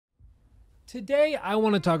Today, I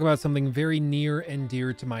want to talk about something very near and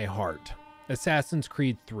dear to my heart. Assassin's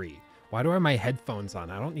Creed 3. Why do I have my headphones on?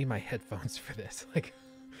 I don't need my headphones for this. Like,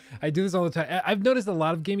 I do this all the time. I've noticed a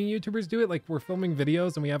lot of gaming YouTubers do it. Like, we're filming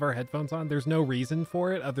videos and we have our headphones on. There's no reason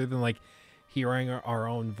for it other than like hearing our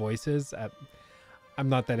own voices. I'm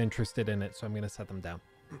not that interested in it, so I'm going to set them down.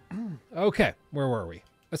 Okay, where were we?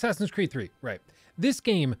 Assassin's Creed 3, right. This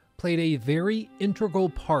game played a very integral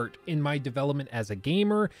part in my development as a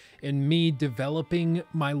gamer and me developing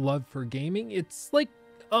my love for gaming. It's like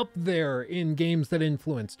up there in games that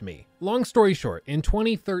influenced me. Long story short, in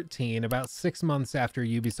 2013, about 6 months after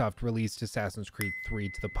Ubisoft released Assassin's Creed 3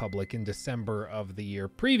 to the public in December of the year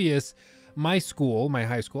previous, my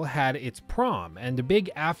high school, had its prom and a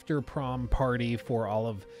big after prom party for all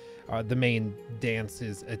of the main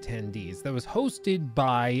dance's attendees that was hosted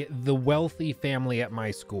by the wealthy family at my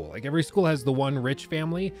school. Like, every school has the one rich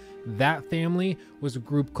family. That family was a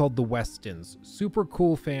group called the Westons. Super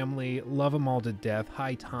cool family, love them all to death.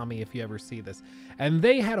 Hi, Tommy, if you ever see this. And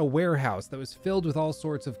they had a warehouse that was filled with all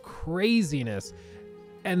sorts of craziness,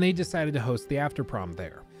 and they decided to host the after prom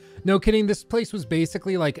there. No kidding, this place was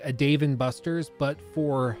basically like a Dave & Buster's, but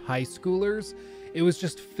for high schoolers. It was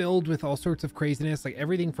just filled with all sorts of craziness, like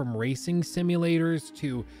everything from racing simulators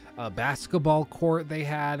to a basketball court they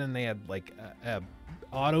had, and they had like a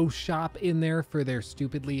auto shop in there for their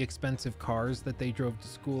stupidly expensive cars that they drove to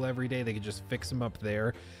school every day. They could just fix them up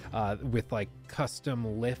there with like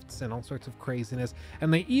custom lifts and all sorts of craziness.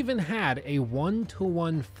 And they even had a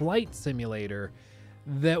one-to-one flight simulator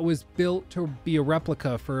that was built to be a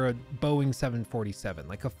replica for a Boeing 747,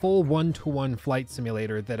 like a full one-to-one flight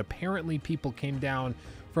simulator that apparently people came down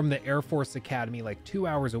from the Air Force Academy like 2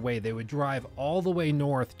 hours away. They would drive all the way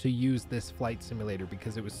north to use this flight simulator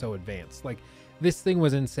because it was so advanced. Like, this thing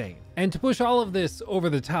was insane. And to push all of this over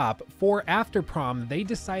the top, for after prom, they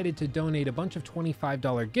decided to donate a bunch of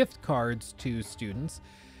 $25 gift cards to students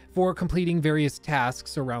for completing various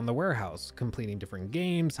tasks around the warehouse, completing different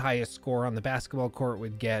games. Highest score on the basketball court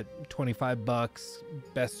would get 25 bucks.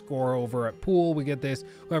 Best score over at pool would get this.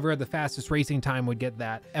 Whoever had the fastest racing time would get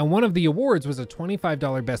that. And one of the awards was a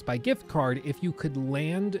 $25 Best Buy gift card if you could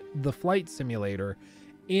land the flight simulator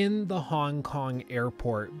in the Hong Kong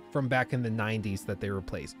airport from back in the 90s that they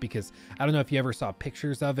replaced. Because I don't know if you ever saw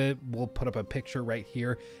pictures of it. We'll put up a picture right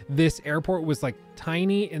here. This airport was like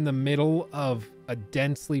tiny in the middle of a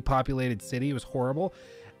densely populated city. It was horrible.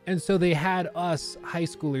 And so they had us high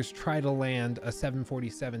schoolers try to land a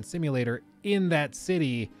 747 simulator in that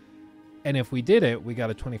city. And if we did it, we got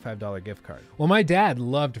a $25 gift card. Well, my dad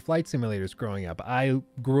loved flight simulators growing up. I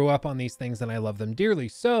grew up on these things and I love them dearly.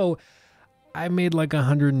 So I made like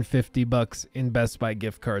 150 bucks in Best Buy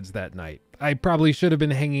gift cards that night. I probably should have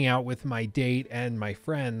been hanging out with my date and my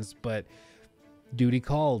friends, but duty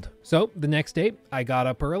called. So the next day I got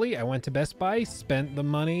up early. I went to Best Buy, spent the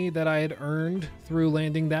money that I had earned through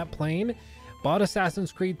landing that plane, bought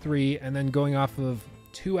Assassin's Creed 3, and then going off of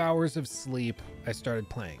 2 hours of sleep, I started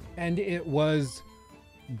playing. And it was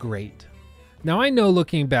great. Now, I know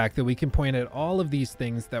looking back that we can point at all of these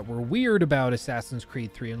things that were weird about Assassin's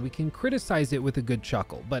Creed 3 and we can criticize it with a good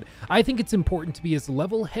chuckle, but I think it's important to be as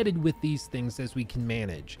level-headed with these things as we can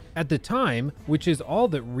manage. At the time, which is all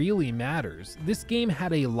that really matters, this game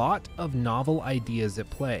had a lot of novel ideas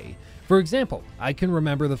at play. For example, I can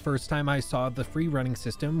remember the first time I saw the free running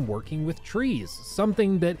system working with trees,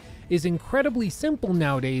 something that is incredibly simple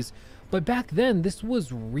nowadays, but back then this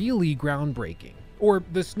was really groundbreaking. Or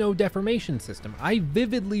the snow deformation system. I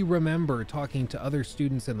vividly remember talking to other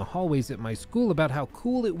students in the hallways at my school about how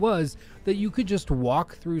cool it was that you could just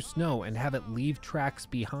walk through snow and have it leave tracks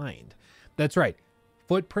behind. That's right.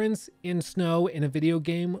 Footprints in snow in a video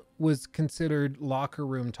game was considered locker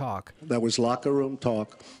room talk. That was locker room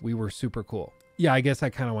talk. We were super cool. Yeah, I guess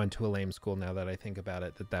I kind of went to a lame school now that I think about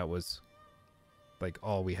it, that was like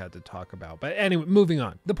all we had to talk about. But anyway, moving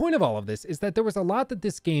on. The point of all of this is that there was a lot that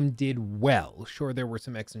this game did well. Sure, there were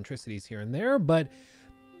some eccentricities here and there, but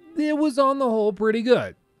it was on the whole pretty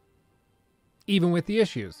good, even with the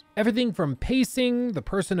issues. Everything from pacing, the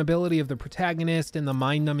personability of the protagonist, and the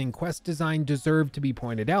mind-numbing quest design deserved to be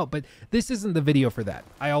pointed out, but this isn't the video for that.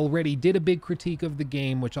 I already did a big critique of the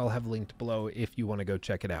game, which I'll have linked below if you want to go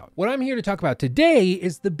check it out. What I'm here to talk about today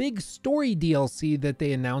is the big story DLC that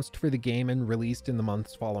they announced for the game and released in the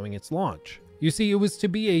months following its launch. You see, it was to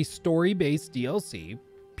be a story-based DLC,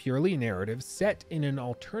 purely narrative, set in an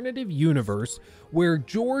alternative universe where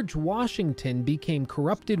George Washington became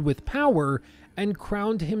corrupted with power and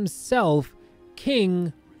crowned himself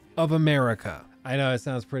King of America. I know, it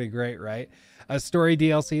sounds pretty great, right? A story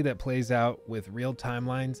DLC that plays out with real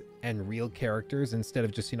timelines and real characters instead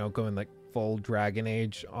of just, going like full Dragon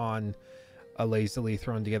Age on a lazily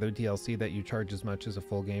thrown together DLC that you charge as much as a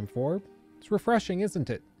full game for. It's refreshing, isn't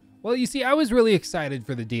it? Well, you see, I was really excited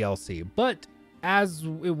for the DLC, but as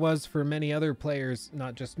it was for many other players,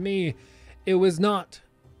 not just me, it was not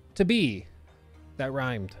to be. That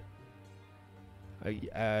rhymed.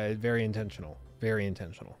 Very intentional. Very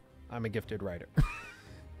intentional. I'm a gifted writer.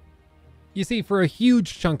 You see, for a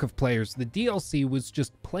huge chunk of players, the DLC was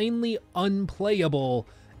just plainly unplayable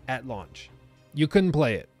at launch. You couldn't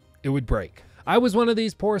play it. It would break. I was one of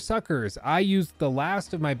these poor suckers. I used the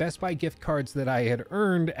last of my Best Buy gift cards that I had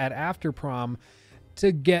earned at After Prom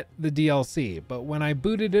to get the DLC. But when I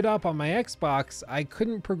booted it up on my Xbox, I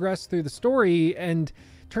couldn't progress through the story, and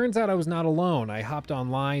turns out I was not alone. I hopped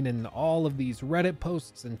online and all of these Reddit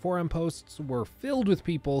posts and forum posts were filled with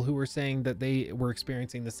people who were saying that they were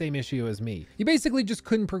experiencing the same issue as me. You basically just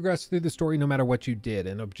couldn't progress through the story no matter what you did,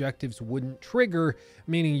 and objectives wouldn't trigger,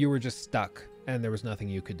 meaning you were just stuck and there was nothing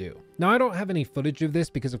you could do. Now, I don't have any footage of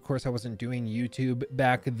this because of course I wasn't doing YouTube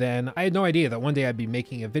back then. I had no idea that one day I'd be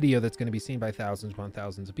making a video that's going to be seen by thousands upon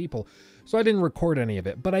thousands of people, so I didn't record any of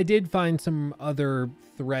it. But I did find some other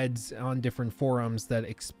threads on different forums that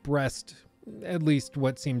expressed at least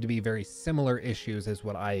what seemed to be very similar issues as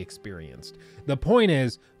what I experienced. The point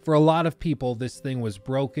is, for a lot of people, this thing was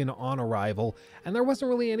broken on arrival, and there wasn't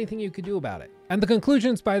really anything you could do about it. And the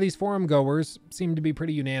conclusions by these forum goers seemed to be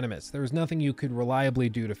pretty unanimous. There was nothing you could reliably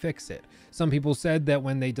do to fix it. Some people said that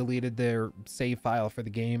when they deleted their save file for the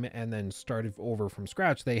game and then started over from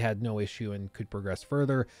scratch, they had no issue and could progress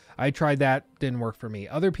further. I tried that, didn't work for me.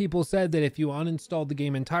 Other people said that if you uninstalled the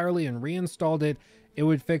game entirely and reinstalled it, it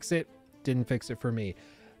would fix it. Didn't fix it for me.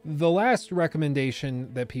 The last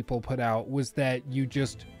recommendation that people put out was that you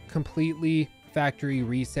just completely factory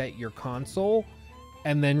reset your console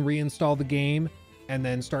and then reinstall the game and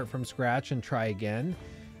then start from scratch and try again.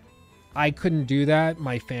 I couldn't do that.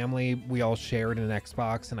 My family, we all shared an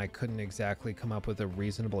Xbox, and I couldn't exactly come up with a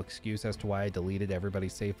reasonable excuse as to why I deleted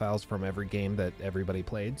everybody's save files from every game that everybody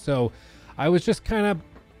played. So I was just kind of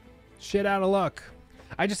shit out of luck.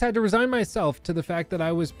 I just had to resign myself to the fact that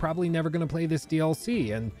I was probably never going to play this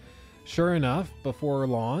DLC, and sure enough, before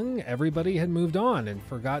long, everybody had moved on and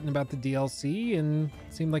forgotten about the DLC, and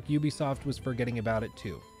it seemed like Ubisoft was forgetting about it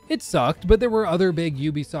too. It sucked, but there were other big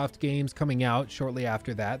Ubisoft games coming out shortly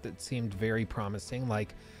after that that seemed very promising,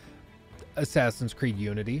 like Assassin's Creed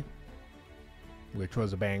Unity, which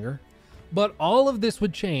was a banger. But all of this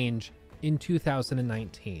would change in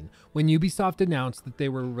 2019, when Ubisoft announced that they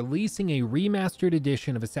were releasing a remastered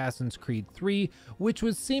edition of Assassin's Creed 3, which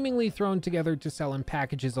was seemingly thrown together to sell in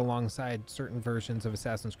packages alongside certain versions of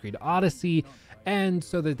Assassin's Creed Odyssey, and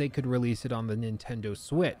so that they could release it on the Nintendo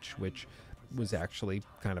Switch, which was actually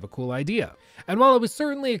kind of a cool idea. And while I was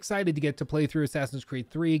certainly excited to get to play through Assassin's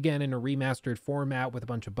Creed 3 again in a remastered format with a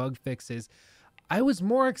bunch of bug fixes, I was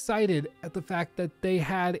more excited at the fact that they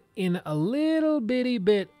had in a little bitty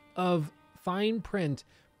bit of fine print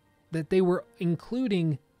that they were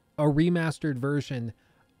including a remastered version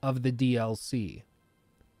of the DLC.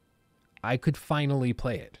 I could finally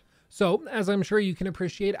play it. So, as I'm sure you can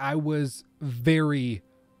appreciate, I was very,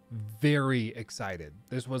 very excited.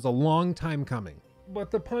 This was a long time coming.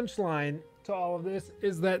 But the punchline to all of this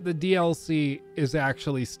is that the DLC is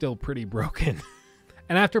actually still pretty broken.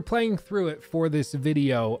 And after playing through it for this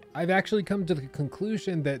video, I've actually come to the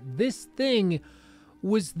conclusion that this thing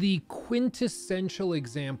was the quintessential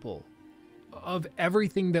example of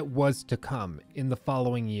everything that was to come in the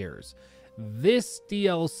following years. This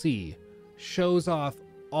DLC shows off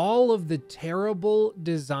all of the terrible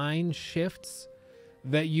design shifts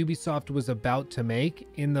that Ubisoft was about to make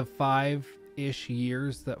in the 5-ish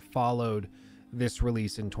years that followed this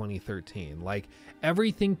release in 2013. Like,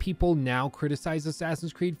 everything people now criticize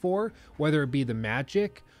Assassin's Creed for, whether it be the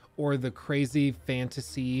magic or the crazy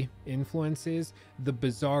fantasy influences, the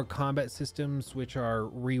bizarre combat systems which are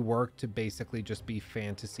reworked to basically just be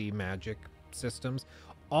fantasy magic systems,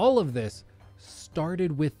 all of this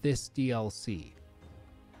started with this DLC.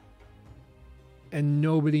 And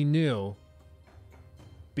nobody knew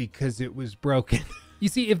because it was broken. You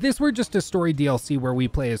see, if this were just a story DLC where we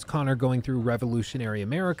play as Connor going through revolutionary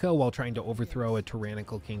America while trying to overthrow a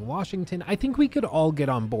tyrannical King Washington, I think we could all get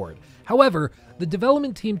on board. However, the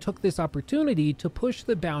development team took this opportunity to push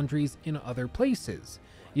the boundaries in other places.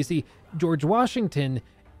 You see, George Washington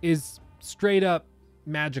is straight up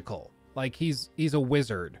magical. Like, he's a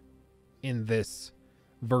wizard in this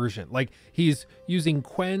version. Like, he's using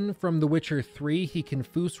Quen from The Witcher 3. He can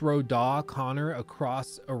Fus Roda Connor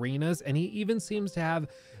across arenas, and he even seems to have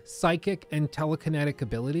psychic and telekinetic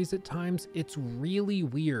abilities at times. It's really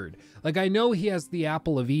weird. Like, I know he has the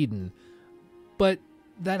Apple of Eden, but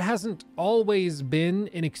that hasn't always been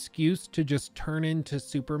an excuse to just turn into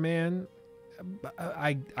Superman.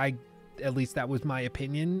 I at least that was my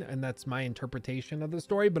opinion, and that's my interpretation of the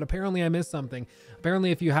story, but apparently I missed something.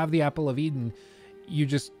 Apparently, if you have the Apple of Eden, you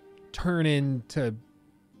just turn into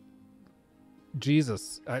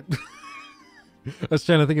Jesus. I was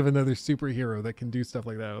trying to think of another superhero that can do stuff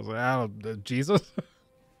like that. I was like, Jesus?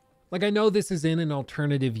 Like, I know this is in an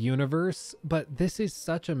alternative universe, but this is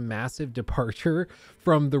such a massive departure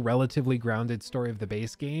from the relatively grounded story of the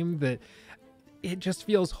base game that it just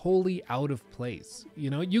feels wholly out of place. You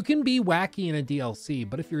know, you can be wacky in a DLC,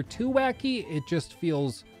 but if you're too wacky, it just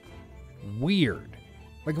feels weird.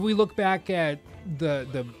 Like, if we look back at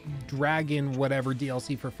the Dragon whatever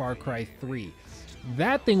DLC for Far Cry 3,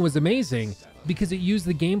 that thing was amazing because it used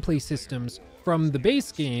the gameplay systems from the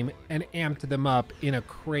base game and amped them up in a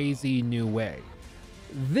crazy new way.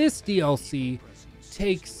 This DLC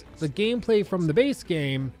takes the gameplay from the base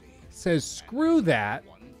game, says screw that,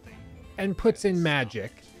 and puts in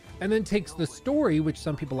magic, and then takes the story, which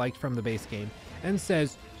some people liked from the base game, and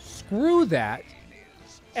says screw that,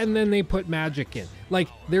 and then they put magic in. Like,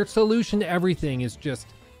 their solution to everything is just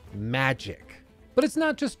magic. But it's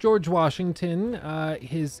not just George Washington,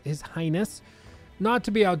 his highness. Not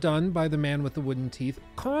to be outdone by the man with the wooden teeth,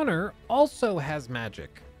 Connor also has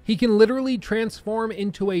magic. He can literally transform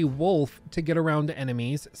into a wolf to get around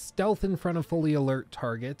enemies, stealth in front of fully alert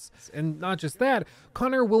targets, and not just that,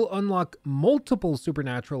 Connor will unlock multiple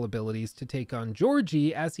supernatural abilities to take on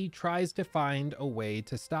Georgie as he tries to find a way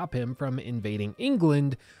to stop him from invading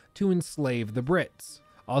England to enslave the Brits.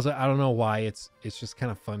 Also, I don't know why, it's just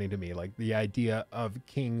kind of funny to me, like the idea of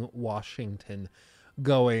King Washington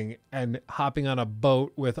going and hopping on a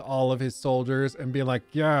boat with all of his soldiers and being like,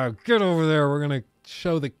 yeah, get over there, we're gonna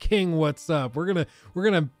show the king what's up, we're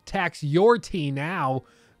gonna tax your tea now,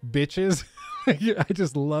 bitches. I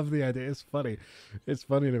just love the idea. It's funny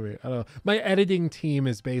to me. I don't know, my editing team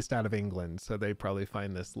is based out of England, so they probably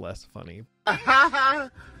find this less funny.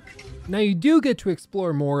 Now, you do get to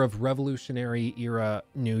explore more of Revolutionary era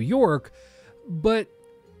New York, but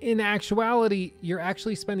in actuality, you're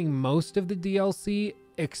actually spending most of the DLC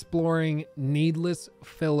exploring needless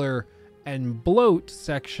filler and bloat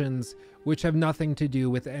sections, which have nothing to do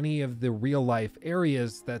with any of the real life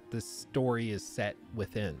areas that the story is set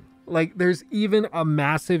within. Like, there's even a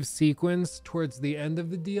massive sequence towards the end of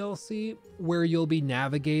the DLC where you'll be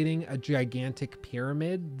navigating a gigantic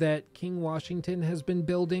pyramid that King Washington has been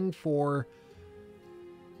building for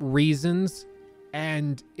reasons.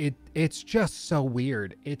 And it's just so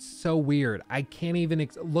weird. It's so weird. I can't even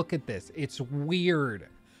look at this. It's weird.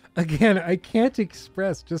 Again, I can't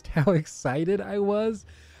express just how excited I was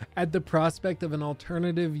at the prospect of an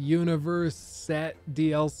alternative universe set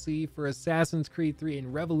DLC for Assassin's Creed 3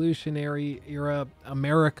 in Revolutionary era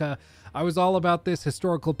America. I was all about this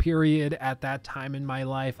historical period at that time in my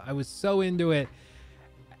life. I was so into it.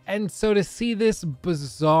 And so to see this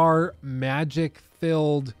bizarre,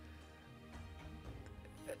 magic-filled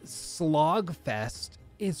slogfest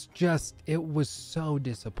is just, it was so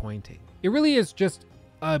disappointing. It really is just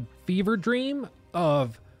a fever dream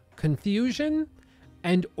of confusion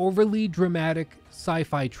and overly dramatic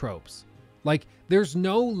sci-fi tropes. Like, there's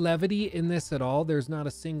no levity in this at all. There's not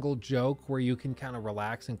a single joke where you can kind of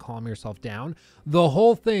relax and calm yourself down. The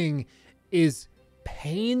whole thing is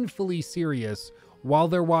painfully serious while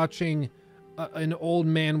they're watching an old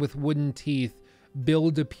man with wooden teeth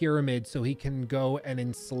build a pyramid so he can go and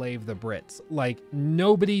enslave the Brits. Like,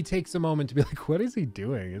 nobody takes a moment to be like, what is he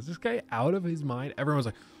doing? Is this guy out of his mind? Everyone's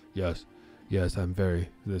like, yes, this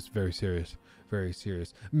is very serious, very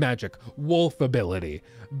serious. Magic, wolf ability,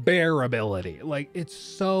 bear ability. Like, it's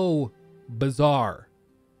so bizarre.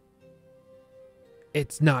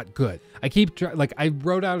 It's not good. I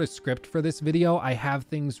wrote out a script for this video. I have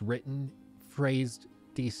things written, phrased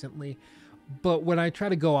decently. But when I try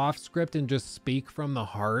to go off script and just speak from the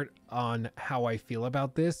heart on how I feel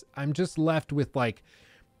about this, I'm just left with like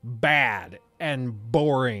bad and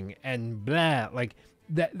boring and blah. Like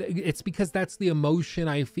that, it's because that's the emotion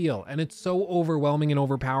I feel. And it's so overwhelming and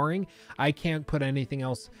overpowering. I can't put anything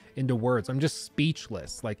else into words. I'm just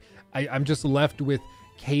speechless. Like I'm just left with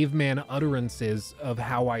caveman utterances of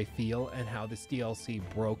how I feel and how this DLC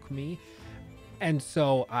broke me. And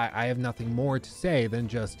so I have nothing more to say than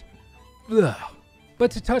just, ugh. But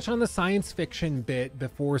to touch on the science fiction bit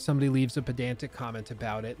before somebody leaves a pedantic comment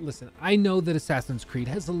about it, listen, I know that Assassin's Creed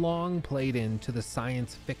has long played into the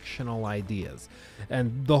science fictional ideas,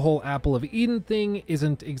 and the whole Apple of Eden thing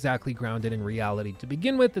isn't exactly grounded in reality to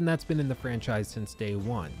begin with, and that's been in the franchise since day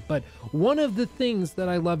one. But one of the things that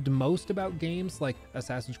I loved most about games like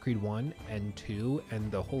Assassin's Creed 1 and 2 and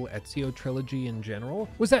the whole Ezio trilogy in general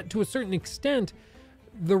was that, to a certain extent,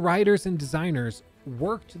 the writers and designers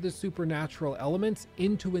worked the supernatural elements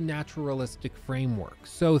into a naturalistic framework.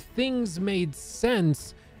 So things made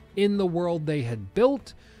sense in the world they had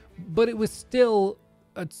built, but it was still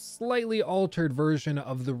a slightly altered version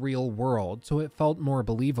of the real world, so it felt more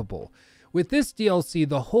believable. With this DLC,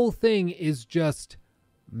 the whole thing is just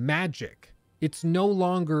magic. It's no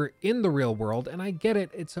longer in the real world, and I get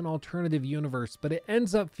it, it's an alternative universe, but it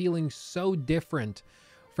ends up feeling so different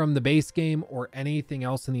from the base game or anything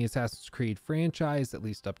else in the Assassin's Creed franchise, at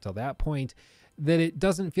least up till that point, that it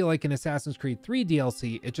doesn't feel like an Assassin's Creed 3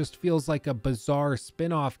 DLC. It just feels like a bizarre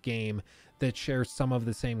spin-off game that shares some of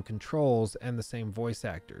the same controls and the same voice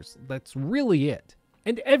actors. That's really it.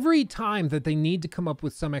 And every time that they need to come up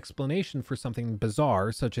with some explanation for something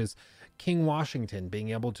bizarre, such as King Washington being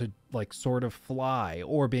able to sort of fly,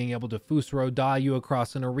 or being able to Fusro Da you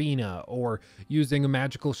across an arena, or using a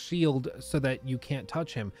magical shield so that you can't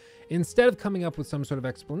touch him, instead of coming up with some sort of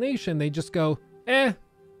explanation, they just go,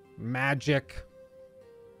 magic.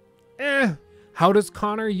 How does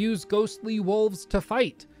Connor use ghostly wolves to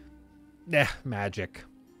fight? Magic.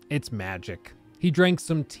 It's magic. He drank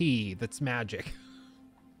some tea. That's magic.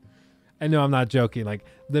 I know I'm not joking. Like,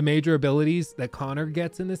 the major abilities that Connor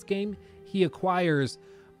gets in this game, he acquires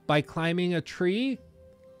by climbing a tree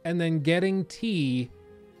and then getting tea,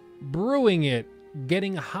 brewing it,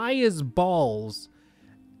 getting high as balls,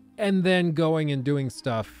 and then going and doing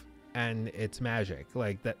stuff, and it's magic.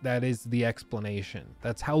 Like, that is the explanation.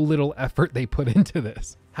 That's how little effort they put into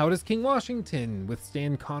this. How does King Washington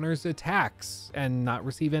withstand Connor's attacks and not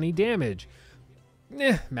receive any damage?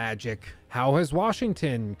 Magic. How has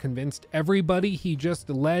Washington convinced everybody he just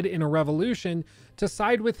led in a revolution to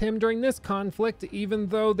side with him during this conflict, even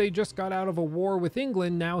though they just got out of a war with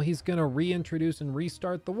England? Now he's going to reintroduce and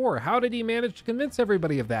restart the war. How did he manage to convince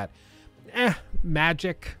everybody of that?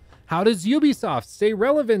 Magic. How does Ubisoft stay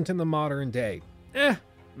relevant in the modern day?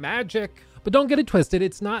 Magic. But don't get it twisted,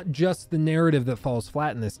 it's not just the narrative that falls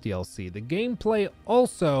flat in this DLC. The gameplay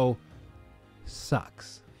also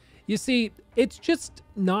sucks. You see, it's just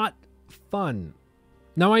not fun.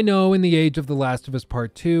 Now, I know in the age of The Last of Us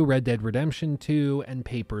Part 2, Red Dead Redemption 2, and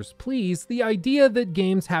Papers, Please, the idea that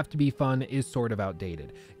games have to be fun is sort of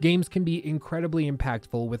outdated. Games can be incredibly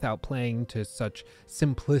impactful without playing to such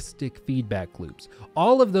simplistic feedback loops.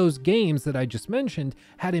 All of those games that I just mentioned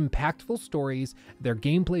had impactful stories, their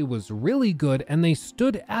gameplay was really good, and they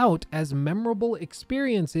stood out as memorable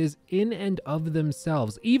experiences in and of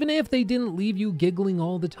themselves, even if they didn't leave you giggling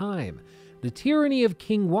all the time. The Tyranny of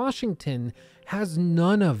King Washington has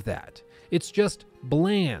none of that. It's just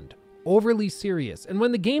bland, overly serious, and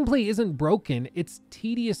when the gameplay isn't broken, it's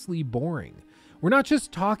tediously boring. We're not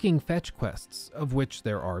just talking fetch quests, of which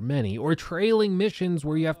there are many, or trailing missions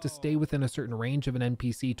where you have to stay within a certain range of an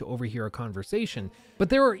NPC to overhear a conversation, but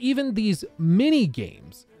there are even these mini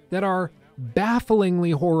games that are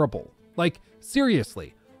bafflingly horrible. Like,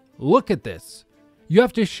 seriously, look at this. You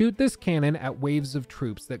have to shoot this cannon at waves of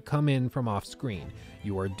troops that come in from off screen.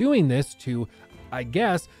 You are doing this to, I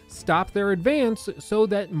guess, stop their advance so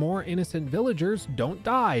that more innocent villagers don't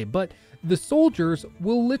die, but the soldiers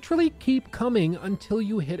will literally keep coming until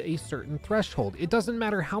you hit a certain threshold. It doesn't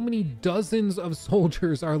matter how many dozens of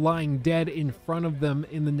soldiers are lying dead in front of them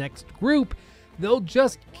in the next group, they'll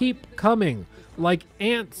just keep coming like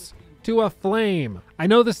ants to a flame. I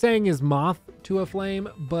know the saying is moth to a flame,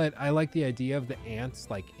 but I like the idea of the ants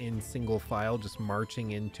like in single file just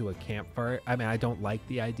marching into a campfire. I mean, I don't like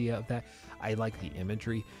the idea of that. I like the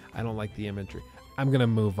imagery. I don't like the imagery. I'm gonna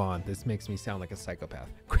move on. This makes me sound like a psychopath.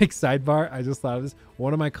 Quick sidebar, I just thought of this.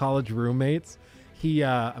 One of my college roommates,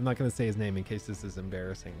 I'm not gonna say his name in case this is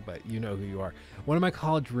embarrassing, but you know who you are. One of my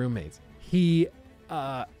college roommates, he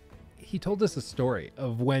told us a story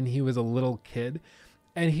of when he was a little kid.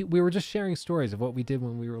 And we were just sharing stories of what we did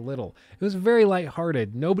when we were little. It was very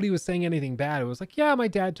lighthearted. Nobody was saying anything bad. It was like, yeah, my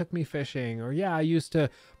dad took me fishing, or yeah, I used to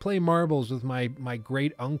play marbles with my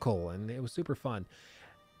great uncle, and it was super fun.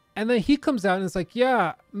 And then he comes out and it's like,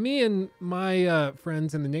 yeah, me and my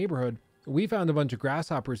friends in the neighborhood, we found a bunch of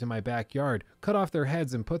grasshoppers in my backyard, cut off their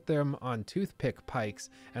heads and put them on toothpick pikes,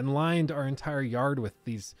 and lined our entire yard with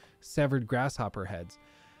these severed grasshopper heads.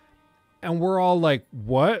 And we're all like,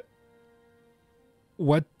 what?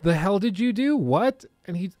 What the hell did you do? What?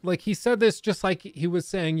 And he said this just like he was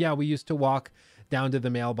saying, yeah, we used to walk down to the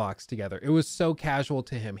mailbox together. It was so casual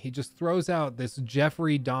to him. He just throws out this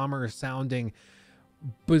Jeffrey Dahmer sounding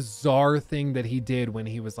bizarre thing that he did when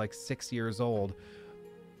he was like 6 years old.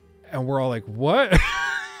 And we're all like, what?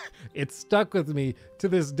 It stuck with me to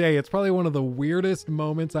this day. It's probably one of the weirdest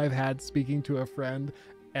moments I've had speaking to a friend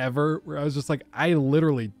ever, where I was just like, I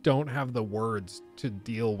literally don't have the words to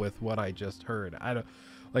deal with what I just heard. I don't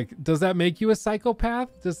like, does that make you a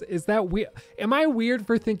psychopath? Is that weird? Am I weird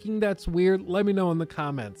for thinking that's weird? Let me know in the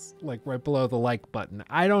comments, like right below the like button.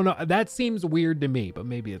 I don't know. That seems weird to me, but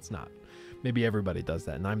maybe it's not. Maybe everybody does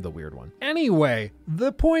that and I'm the weird one. Anyway,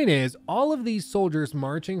 the point is, all of these soldiers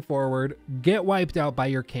marching forward get wiped out by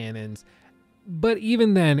your cannons. But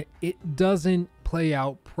even then, it doesn't play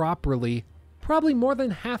out properly, probably more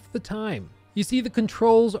than half the time. You see, the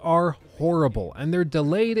controls are horrible and they're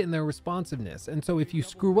delayed in their responsiveness. And so if you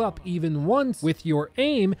screw up even once with your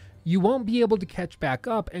aim, you won't be able to catch back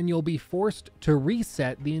up and you'll be forced to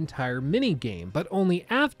reset the entire mini game, but only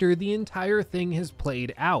after the entire thing has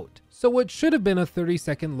played out. So what should have been a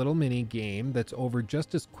 30-second little mini game that's over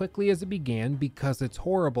just as quickly as it began because it's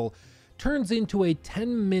horrible turns into a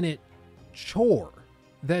 10-minute chore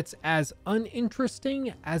that's as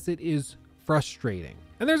uninteresting as it is frustrating.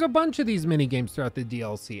 And there's a bunch of these mini games throughout the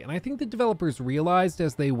DLC, and I think the developers realized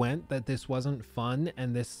as they went that this wasn't fun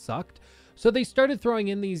and this sucked. So they started throwing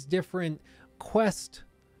in these different quest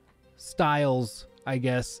styles, I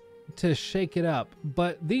guess, to shake it up.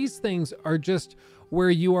 But these things are just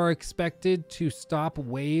where you are expected to stop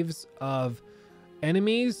waves of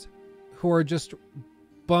enemies who are just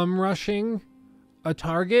bum rushing a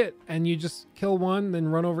target, and you just kill one, then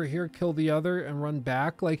run over here, kill the other, and run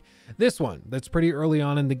back. Like this one that's pretty early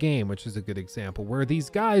on in the game, which is a good example, where these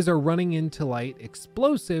guys are running in to light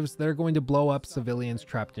explosives that are going to blow up civilians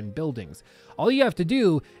trapped in buildings. All you have to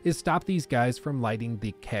do is stop these guys from lighting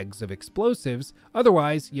the kegs of explosives,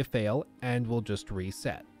 otherwise you fail and will just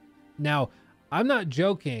reset. Now, I'm not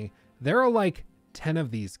joking, there are like 10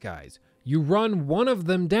 of these guys. You run one of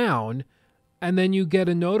them down, and then you get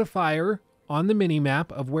a notifier on the mini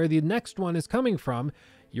map of where the next one is coming from.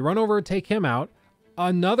 You run over, take him out,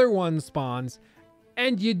 another one spawns,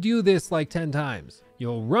 and you do this like 10 times.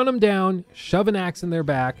 You'll run them down, shove an axe in their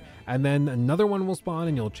back, and then another one will spawn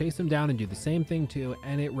and you'll chase them down and do the same thing too,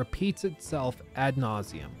 and it repeats itself ad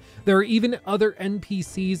nauseum. There are even other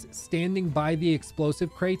NPCs standing by the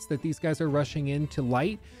explosive crates that these guys are rushing in to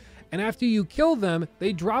light, and after you kill them,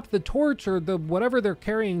 they drop the torch or the whatever they're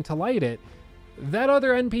carrying to light it. That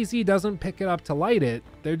other NPC doesn't pick it up to light it.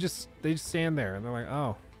 They just stand there and they're like,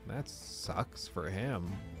 oh, that sucks for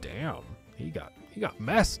him. Damn, he got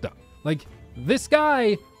messed up. Like, this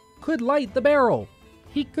guy could light the barrel.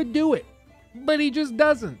 He could do it, but he just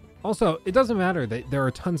doesn't. Also, it doesn't matter that there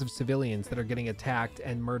are tons of civilians that are getting attacked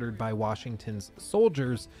and murdered by Washington's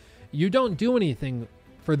soldiers. You don't do anything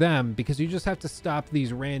for them because you just have to stop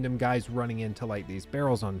these random guys running in to light these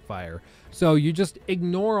barrels on fire. So you just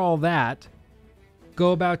ignore all that,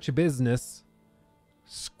 go about your business,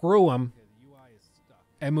 screw them,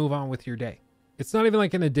 and move on with your day. It's not even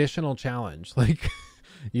like an additional challenge. Like,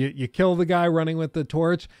 you kill the guy running with the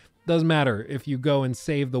torch. Doesn't matter if you go and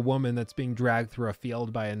save the woman that's being dragged through a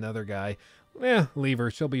field by another guy. Leave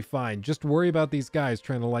her. She'll be fine. Just worry about these guys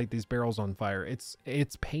trying to light these barrels on fire.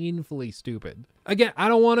 It's painfully stupid. Again, I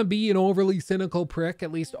don't want to be an overly cynical prick,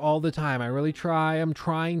 at least all the time. I really try. I'm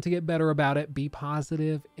trying to get better about it. Be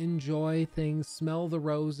positive. Enjoy things. Smell the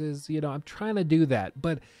roses. You know, I'm trying to do that.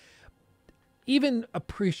 But even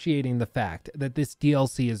appreciating the fact that this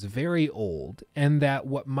DLC is very old and that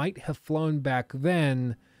what might have flown back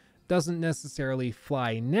then doesn't necessarily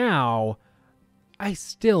fly now, I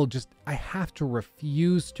still I have to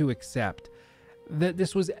refuse to accept that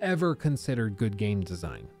this was ever considered good game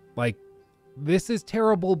design. Like, this is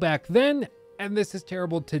terrible back then, and this is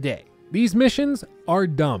terrible today. These missions are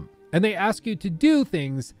dumb, and they ask you to do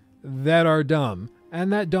things that are dumb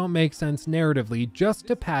and that don't make sense narratively just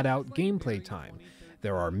to pad out gameplay time.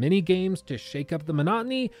 There are mini games to shake up the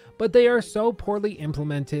monotony, but they are so poorly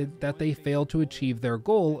implemented that they fail to achieve their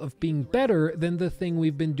goal of being better than the thing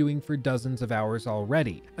we've been doing for dozens of hours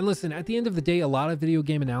already. And listen, at the end of the day, a lot of video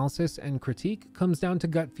game analysis and critique comes down to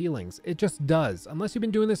gut feelings. It just does. Unless you've been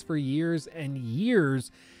doing this for years and years,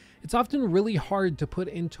 it's often really hard to put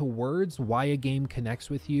into words why a game connects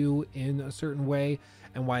with you in a certain way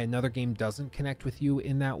and why another game doesn't connect with you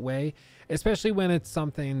in that way, especially when it's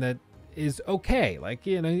something that is okay. Like,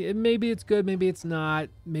 you know, maybe it's good, maybe it's not,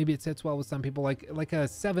 maybe it sits well with some people, like a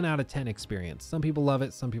 7 out of 10 experience. Some people love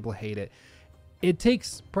it, some people hate it. It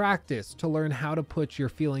takes practice to learn how to put your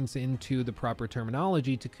feelings into the proper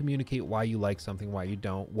terminology to communicate why you like something, why you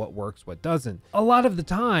don't, what works, what doesn't. A lot of the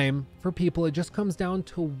time, for people, it just comes down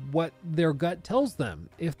to what their gut tells them.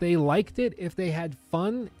 If they liked it, if they had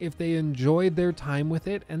fun, if they enjoyed their time with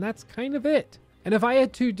it, and that's kind of it. And if I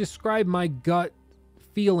had to describe my gut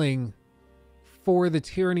feeling for the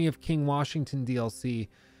Tyranny of King Washington DLC,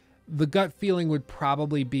 the gut feeling would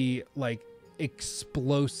probably be like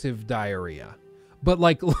explosive diarrhea. But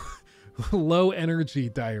like low energy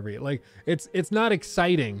diarrhea. Like it's not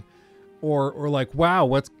exciting or like, wow,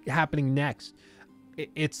 what's happening next?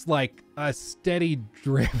 It's like a steady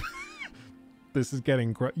drip. This is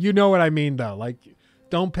getting gross. You know what I mean though. Like,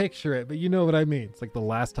 don't picture it, but you know what I mean. It's like the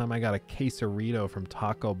last time I got a quesarito from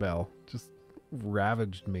Taco Bell. Just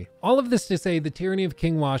ravaged me. All of this to say, the Tyranny of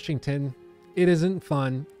King Washington, it isn't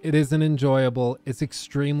fun. It isn't enjoyable. It's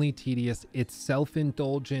extremely tedious. It's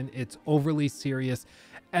self-indulgent. It's overly serious.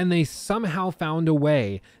 And they somehow found a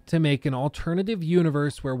way to make an alternative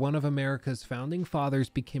universe where one of America's founding fathers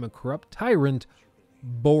became a corrupt tyrant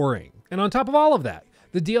boring. And on top of all of that,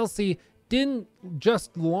 the DLC didn't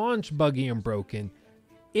just launch buggy and broken.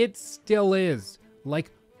 It still is.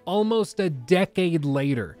 Like almost a decade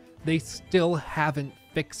later, they still haven't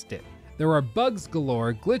fixed it. There are bugs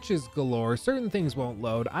galore, glitches galore, certain things won't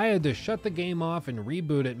load. I had to shut the game off and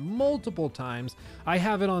reboot it multiple times. I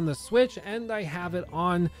have it on the Switch and I have it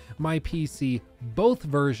on my PC. Both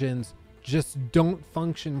versions just don't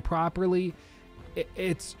function properly.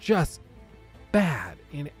 It's just bad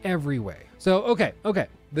in every way. So, okay.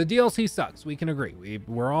 The DLC sucks. We can agree.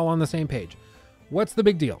 We're all on the same page. What's the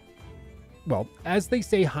big deal? Well, as they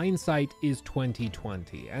say, hindsight is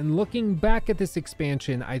 20/20. And looking back at this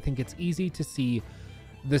expansion, I think it's easy to see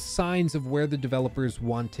the signs of where the developers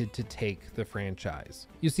wanted to take the franchise.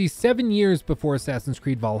 You see, 7 years before Assassin's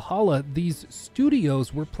Creed Valhalla, these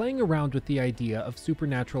studios were playing around with the idea of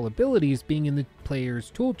supernatural abilities being in the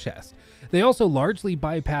player's tool chest. They also largely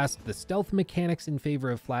bypassed the stealth mechanics in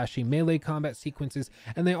favor of flashy melee combat sequences,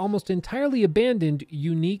 and they almost entirely abandoned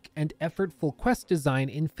unique and effortful quest design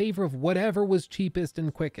in favor of whatever was cheapest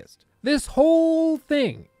and quickest. This whole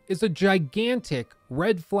thing is a gigantic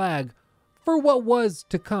red flag for what was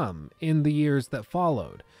to come in the years that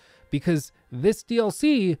followed, because this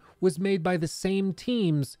DLC was made by the same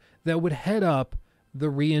teams that would head up the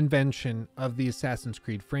reinvention of the Assassin's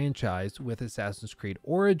Creed franchise with Assassin's Creed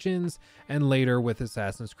Origins and later with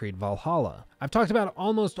Assassin's Creed Valhalla. I've talked about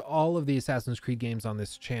almost all of the Assassin's Creed games on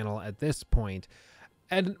this channel at this point,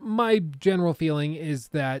 and my general feeling is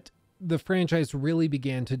that the franchise really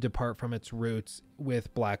began to depart from its roots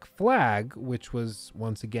with Black Flag, which was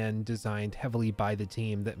once again designed heavily by the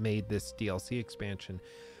team that made this DLC expansion,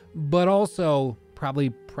 but also probably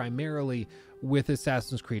primarily with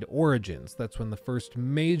Assassin's Creed Origins. That's when the first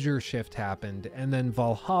major shift happened, and then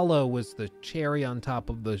Valhalla was the cherry on top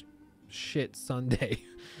of the shit sundae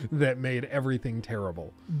that made everything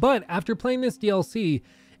terrible. But after playing this DLC,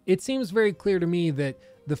 it seems very clear to me that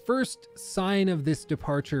the first sign of this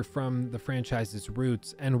departure from the franchise's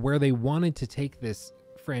roots and where they wanted to take this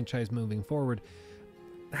franchise moving forward,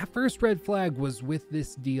 that first red flag was with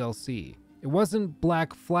this DLC. It wasn't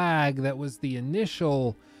Black Flag that was the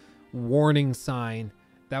initial warning sign.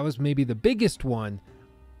 That was maybe the biggest one.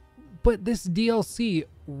 But this DLC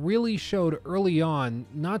really showed early on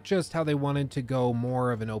not just how they wanted to go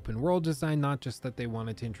more of an open world design, not just that they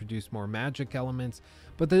wanted to introduce more magic elements,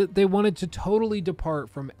 but that they wanted to totally depart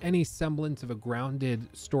from any semblance of a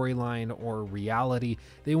grounded storyline or reality.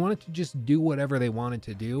 They wanted to just do whatever they wanted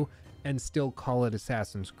to do and still call it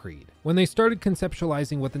Assassin's Creed. When they started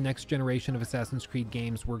conceptualizing what the next generation of Assassin's Creed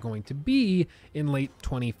games were going to be in late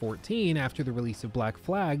 2014 after the release of Black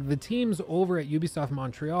Flag, the teams over at Ubisoft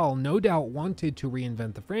Montreal no doubt wanted to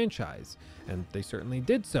reinvent the franchise, and they certainly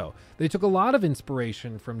did so. They took a lot of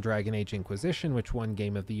inspiration from Dragon Age Inquisition, which won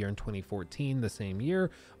Game of the Year in 2014 the same year,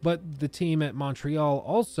 but the team at Montreal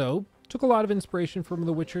also took a lot of inspiration from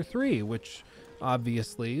The Witcher 3, which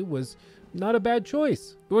obviously was not a bad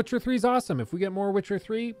choice. The Witcher 3 is awesome. If we get more Witcher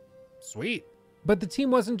 3, sweet. But the team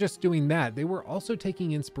wasn't just doing that. They were also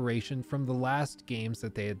taking inspiration from the last games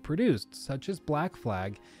that they had produced, such as Black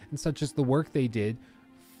Flag, and such as the work they did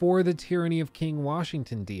for the Tyranny of King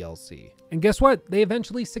Washington DLC. And guess what? They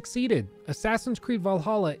eventually succeeded. Assassin's Creed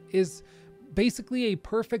Valhalla is basically a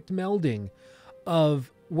perfect melding of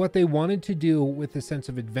what they wanted to do with the sense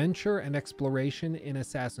of adventure and exploration in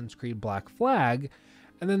Assassin's Creed Black Flag,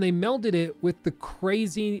 and then they melded it with the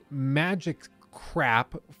crazy magic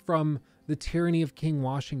crap from the Tyranny of King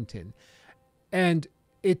Washington. And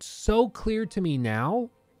it's so clear to me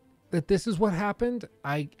now that this is what happened.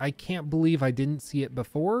 I can't believe I didn't see it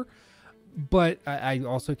before, but I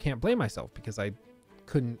also can't blame myself because I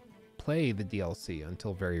couldn't play the DLC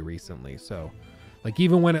until very recently. So like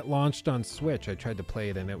even when it launched on Switch, I tried to play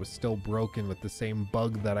it and it was still broken with the same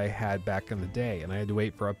bug that I had back in the day, and I had to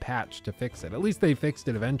wait for a patch to fix it. At least they fixed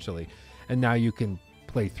it eventually, and now you can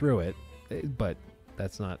play through it, but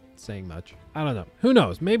that's not saying much. I don't know. Who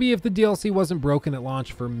knows? Maybe if the DLC wasn't broken at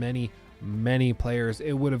launch for many players,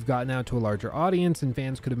 it would have gotten out to a larger audience and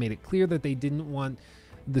fans could have made it clear that they didn't want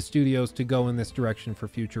the studios to go in this direction for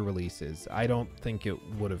future releases. I don't think it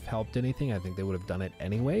would have helped anything. I think they would have done it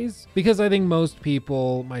anyways, because I think most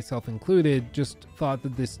people, myself included, just thought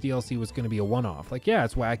that this DLC was going to be a one-off. Like, yeah,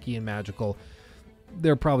 it's wacky and magical.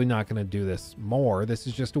 They're probably not going to do this more. This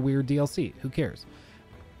is just a weird DLC. Who cares?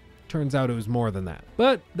 Turns out it was more than that.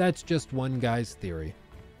 But that's just one guy's theory.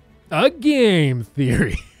 A game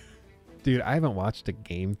theory. Dude, I haven't watched a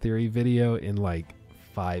game theory video in like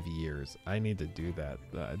 5 years. I need to do that.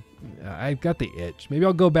 I've got the itch. Maybe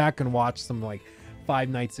I'll go back and watch some like Five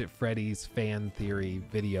Nights at Freddy's fan theory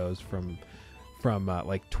videos from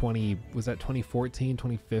like 2014,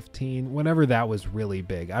 2015, whenever that was really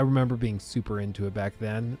big. I remember being super into it back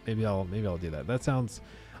then. Maybe I'll do that. That sounds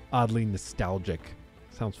oddly nostalgic.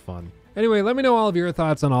 Sounds fun. Anyway, let me know all of your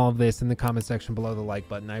thoughts on all of this in the comment section below the like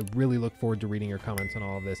button. I really look forward to reading your comments on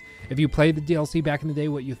all of this. If you played the DLC back in the day,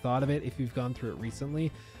 what you thought of it, if you've gone through it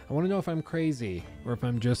recently. I want to know if I'm crazy or if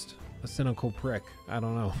I'm just a cynical prick. I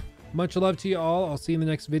don't know. Much love to you all. I'll see you in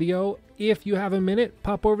the next video. If you have a minute,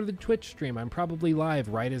 pop over to the Twitch stream. I'm probably live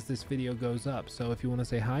right as this video goes up. So if you want to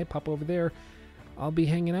say hi, pop over there. I'll be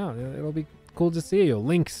hanging out. It'll be cool to see you.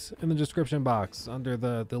 Links in the description box under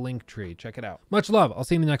the link tree. Check it out. Much love. I'll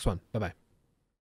see you in the next one. Bye-bye.